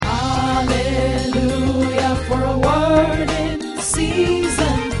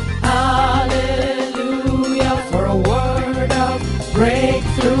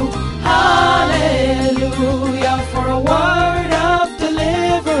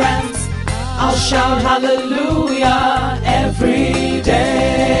shout hallelujah every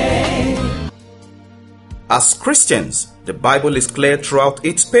day. As Christians, the Bible is clear throughout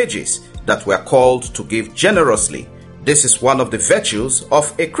its pages that we are called to give generously. This is one of the virtues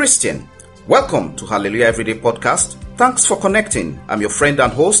of a Christian. Welcome to Hallelujah Everyday Podcast. Thanks for connecting. I'm your friend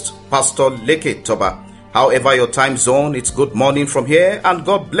and host, Pastor Leke Toba. However your time zone, it's good morning from here, and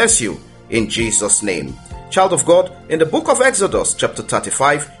God bless you in Jesus' name. Child of God, in the book of Exodus chapter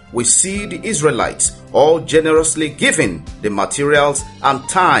 35, we see the Israelites all generously giving the materials and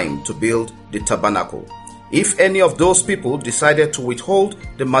time to build the tabernacle. If any of those people decided to withhold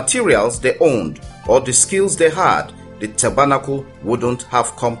the materials they owned or the skills they had, the tabernacle wouldn't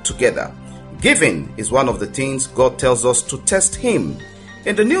have come together. Giving is one of the things God tells us to test Him.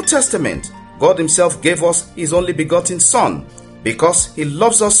 In the New Testament, God Himself gave us His only begotten Son because He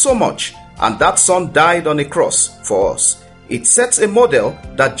loves us so much, and that Son died on a cross for us. It sets a model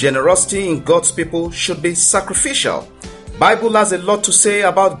that generosity in God's people should be sacrificial. Bible has a lot to say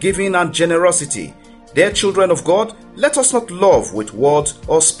about giving and generosity. Dear children of God, let us not love with words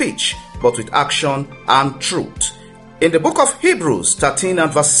or speech, but with action and truth. In the book of Hebrews 13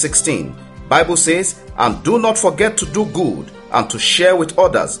 and verse 16, Bible says, "And do not forget to do good and to share with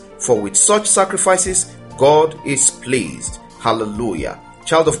others, for with such sacrifices God is pleased." Hallelujah.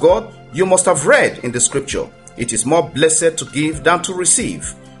 Child of God, you must have read in the scripture, it is more blessed to give than to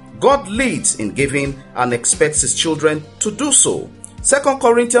receive. God leads in giving and expects His children to do so. 2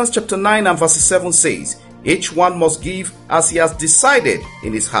 Corinthians chapter 9 and verse 7 says, "Each one must give as he has decided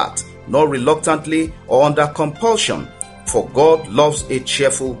in his heart, not reluctantly or under compulsion, for God loves a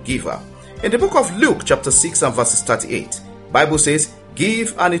cheerful giver." In the book of Luke chapter 6 and verses 38, Bible says,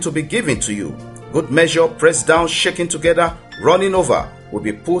 "Give and it will be given to you. Good measure, pressed down, shaken together, running over, will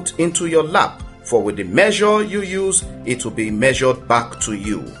be put into your lap. For with the measure you use, it will be measured back to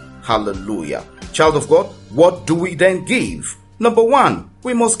you." Hallelujah. Child of God, what do we then give? Number one,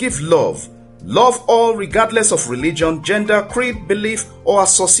 we must give love. Love all regardless of religion, gender, creed, belief, or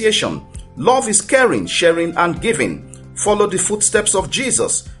association. Love is caring, sharing, and giving. Follow the footsteps of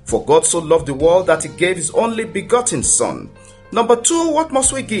Jesus. For God so loved the world that He gave His only begotten Son. Number two, what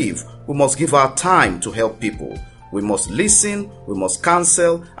must we give? We must give our time to help people. We must listen, we must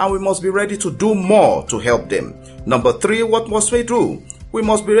counsel, and we must be ready to do more to help them. Number three, what must we do? We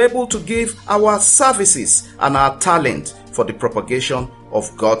must be able to give our services and our talent for the propagation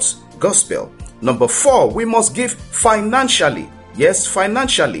of God's gospel. Number four, we must give financially. Yes,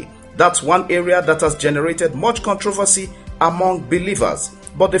 financially. That's one area that has generated much controversy among believers.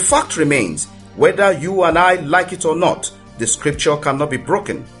 But the fact remains, whether you and I like it or not, the scripture cannot be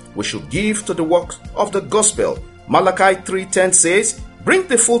broken. We should give to the work of the gospel. Malachi 3:10 says, "Bring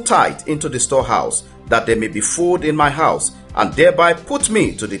the full tithe into the storehouse, that there may be food in my house, and thereby put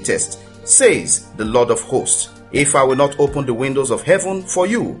me to the test, says the Lord of hosts. If I will not open the windows of heaven for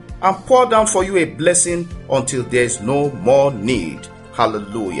you, and pour down for you a blessing until there is no more need."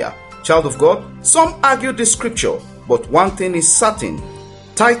 Hallelujah. Child of God, some argue this scripture, but one thing is certain.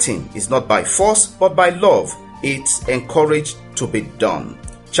 Tithing is not by force, but by love. It's encouraged to be done.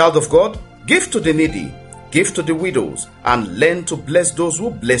 Child of God, give to the needy, give to the widows, and learn to bless those who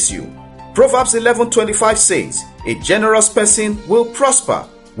bless you. Proverbs 11:25 says, "A generous person will prosper.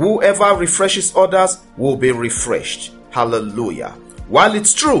 Whoever refreshes others will be refreshed." Hallelujah. While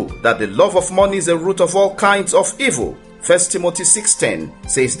it's true that the love of money is a root of all kinds of evil, 1 Timothy 6:10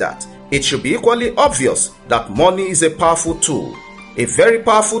 says that it should be equally obvious that money is a powerful tool. A very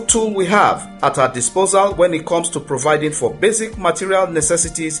powerful tool we have at our disposal when it comes to providing for basic material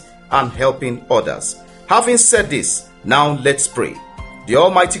necessities and helping others. Having said this, now let's pray. The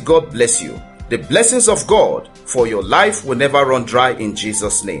Almighty God bless you. The blessings of God for your life will never run dry in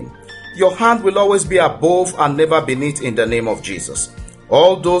Jesus' name. Your hand will always be above and never beneath in the name of Jesus.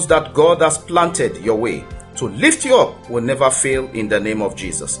 All those that God has planted your way to lift you up will never fail in the name of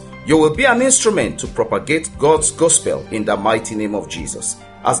Jesus. You will be an instrument to propagate God's gospel in the mighty name of Jesus.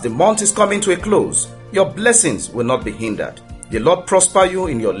 As the month is coming to a close, your blessings will not be hindered. The Lord prosper you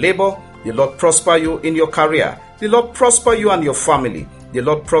in your labor. The Lord prosper you in your career. The Lord prosper you and your family. The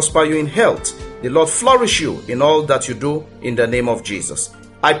Lord prosper you in health. The Lord flourish you in all that you do in the name of Jesus.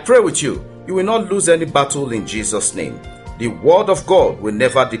 I pray with you, you will not lose any battle in Jesus' name. The word of God will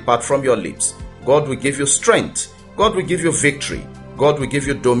never depart from your lips. God will give you strength. God will give you victory. God will give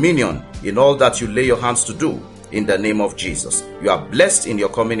you dominion in all that you lay your hands to do in the name of Jesus. You are blessed in your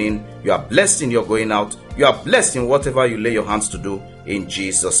coming in. You are blessed in your going out. You are blessed in whatever you lay your hands to do in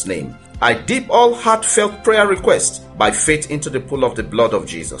Jesus' name. I dip all heartfelt prayer requests by faith into the pool of the blood of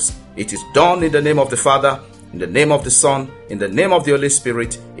Jesus. It is done in the name of the Father, In the name of the Son, in the name of the Holy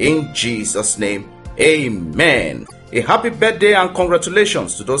Spirit, in Jesus' name, amen. A happy birthday and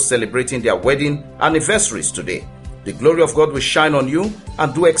congratulations to those celebrating their wedding anniversaries today. The glory of God will shine on you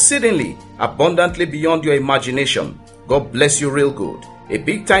and do exceedingly abundantly beyond your imagination. God bless you real good. A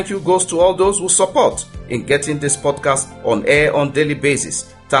big thank you goes to all those who support in getting this podcast on air on daily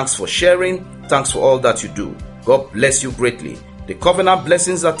basis. Thanks for sharing. Thanks for all that you do. God bless you greatly. The covenant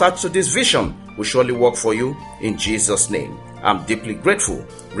blessings attached to this vision will surely work for you in Jesus' name. I'm deeply grateful.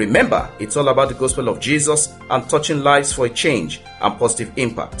 Remember, it's all about the gospel of Jesus and touching lives for a change and positive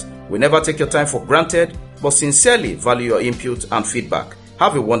impact. We never take your time for granted, but sincerely value your input and feedback.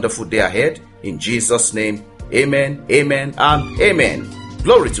 Have a wonderful day ahead. In Jesus' name, amen, amen, and amen.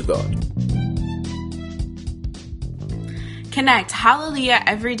 Glory to God. Connect Hallelujah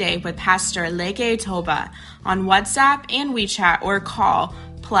every day with Pastor Leke Toba on WhatsApp and WeChat or call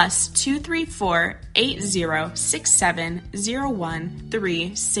 +234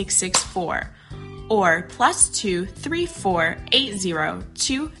 8067013664 or +234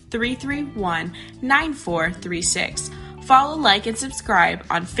 8023319436. Follow, like, and subscribe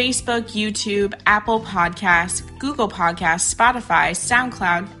on Facebook, YouTube, Apple Podcasts, Google Podcasts, Spotify,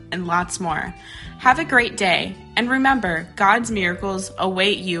 SoundCloud, and lots more. Have a great day, and remember, God's miracles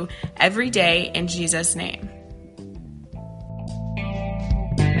await you every day in Jesus' name.